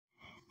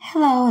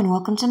Hello and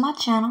welcome to my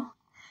channel.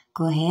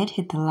 Go ahead,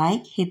 hit the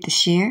like, hit the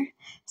share,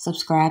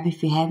 subscribe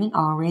if you haven't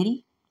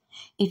already.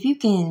 If you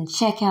can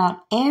check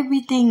out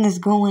everything that's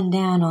going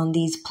down on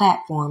these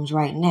platforms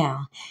right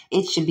now,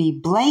 it should be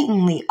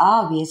blatantly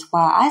obvious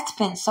why I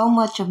spent so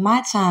much of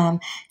my time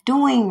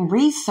doing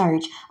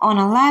research on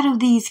a lot of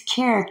these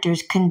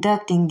characters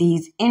conducting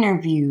these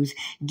interviews,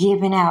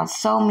 giving out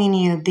so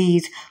many of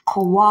these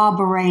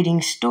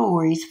corroborating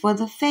stories for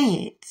the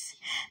feds.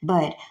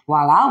 But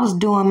while I was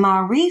doing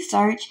my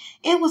research,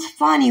 it was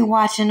funny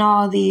watching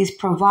all these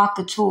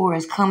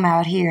provocateurs come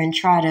out here and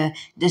try to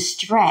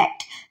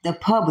distract the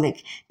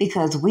public,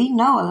 because we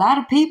know a lot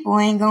of people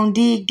ain't gonna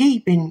dig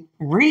deep and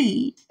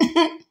read.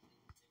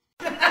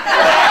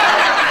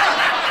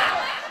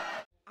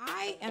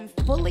 I am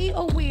fully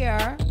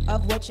aware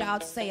of what y'all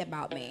say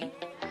about me.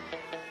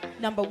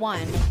 Number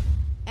one,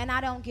 and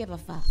I don't give a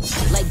fuck.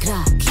 Like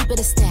God, keep it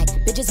a stack.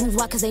 Bitches move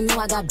out cause they know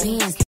I got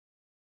bands.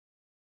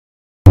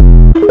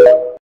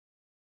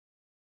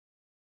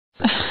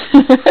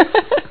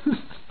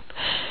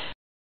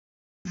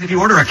 If you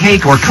order a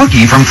cake or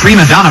cookie from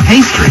Prima Donna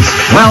Pastries,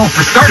 well,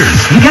 for starters,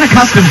 you get a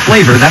custom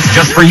flavor that's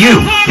just for you.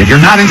 If you're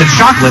not into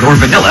chocolate or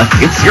vanilla,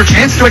 it's your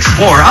chance to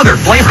explore other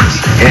flavors.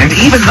 And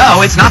even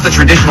though it's not the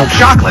traditional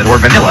chocolate or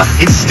vanilla,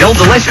 it's still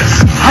delicious.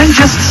 I'm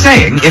just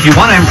saying, if you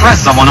want to impress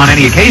someone on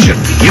any occasion,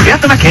 you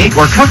get them a cake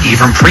or cookie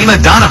from Prima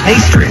Donna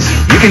Pastries.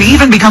 You can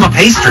even become a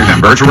pastry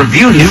member to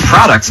review new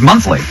products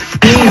monthly.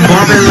 I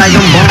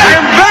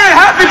am very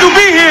happy to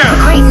be here!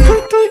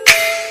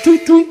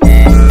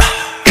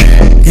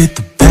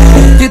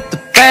 Get the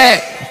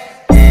bag.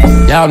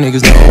 Y'all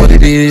niggas know what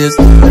it is.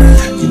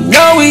 You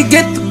know we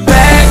get the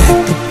bag.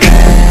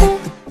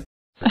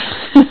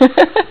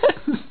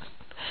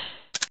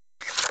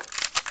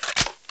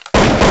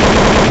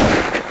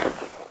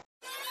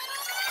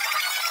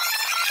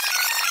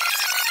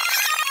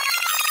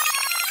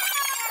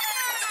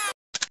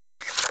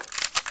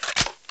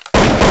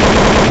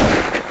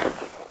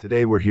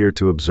 Today we're here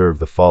to observe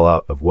the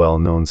fallout of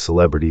well-known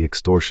celebrity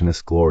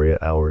extortionist Gloria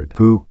Allred,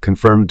 who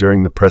confirmed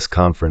during the press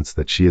conference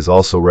that she is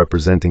also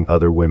representing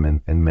other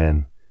women and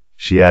men.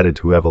 She added,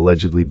 who have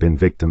allegedly been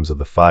victims of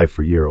the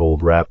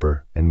 5-year-old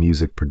rapper and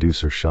music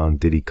producer Sean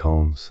Diddy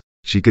Combs.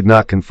 She could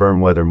not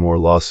confirm whether more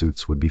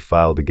lawsuits would be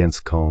filed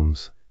against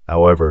Combs.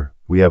 However,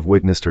 we have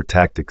witnessed her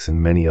tactics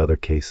in many other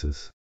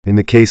cases. In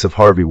the case of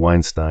Harvey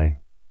Weinstein,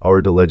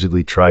 Allred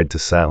allegedly tried to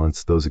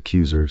silence those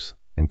accusers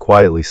and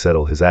quietly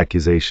settle his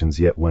accusations,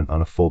 yet went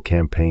on a full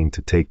campaign to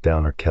take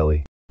down R.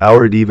 Kelly.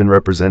 Allred even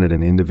represented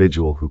an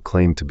individual who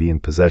claimed to be in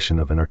possession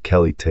of an R.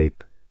 Kelly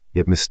tape,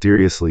 yet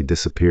mysteriously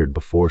disappeared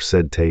before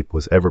said tape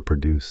was ever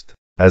produced.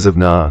 As of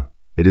now,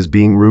 it is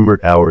being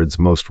rumored Allred's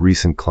most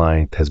recent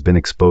client has been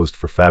exposed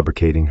for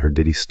fabricating her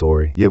Diddy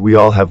story. Yet we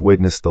all have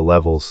witnessed the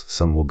levels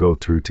some will go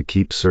through to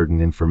keep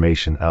certain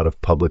information out of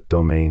public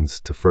domains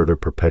to further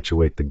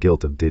perpetuate the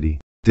guilt of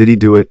Diddy. Did he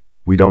do it?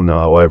 We don't know.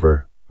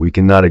 However, we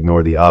cannot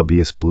ignore the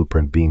obvious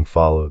blueprint being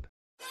followed.